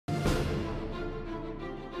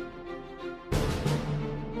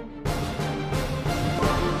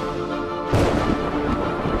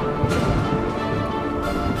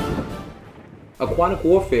Aquatic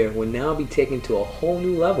Warfare will now be taken to a whole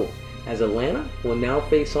new level as Atlanta will now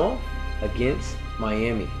face off against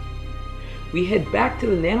Miami. We head back to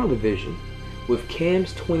the Nano Division with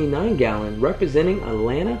Cam's 29-gallon representing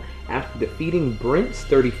Atlanta after defeating Brent's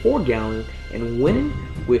 34-gallon and winning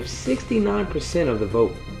with 69% of the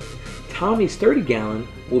vote. Tommy's 30-gallon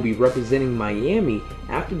will be representing Miami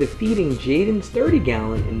after defeating Jaden's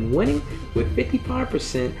 30-gallon and winning with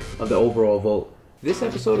 55% of the overall vote. This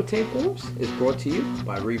episode of Tank Wars is brought to you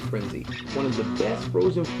by Reef Frenzy, one of the best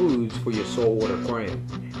frozen foods for your saltwater aquarium.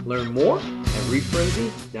 Learn more at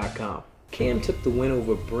reeffrenzy.com. Cam took the win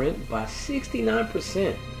over Brent by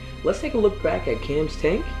 69%. Let's take a look back at Cam's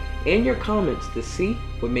tank and your comments to see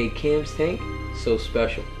what made Cam's tank so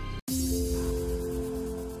special.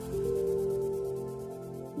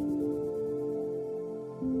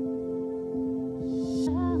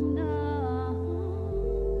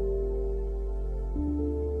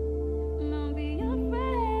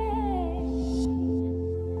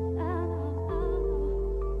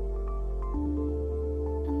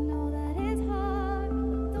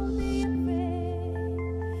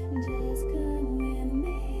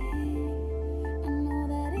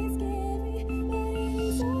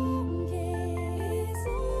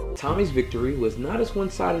 Tommy's victory was not as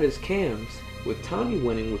one-sided as Cam's, with Tommy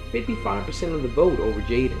winning with 55% of the vote over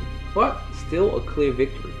Jaden, but still a clear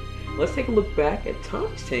victory. Let's take a look back at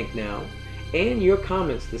Tommy's tank now, and your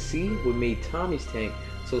comments to see what made Tommy's tank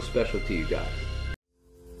so special to you guys.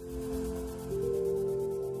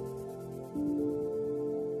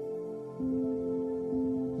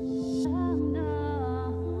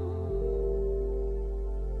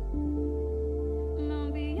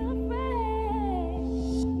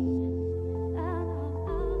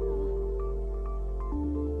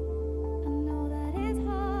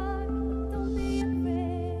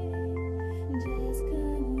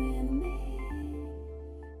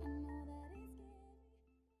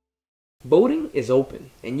 Voting is open,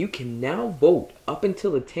 and you can now vote up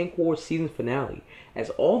until the Tank Wars season finale, as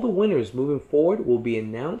all the winners moving forward will be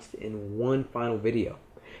announced in one final video.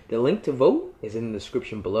 The link to vote is in the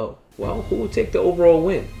description below. Well, who will take the overall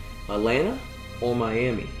win, Atlanta or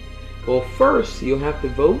Miami? Well, first you'll have to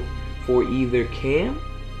vote for either Cam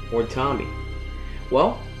or Tommy.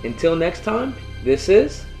 Well, until next time, this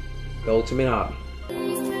is The Ultimate Hobby.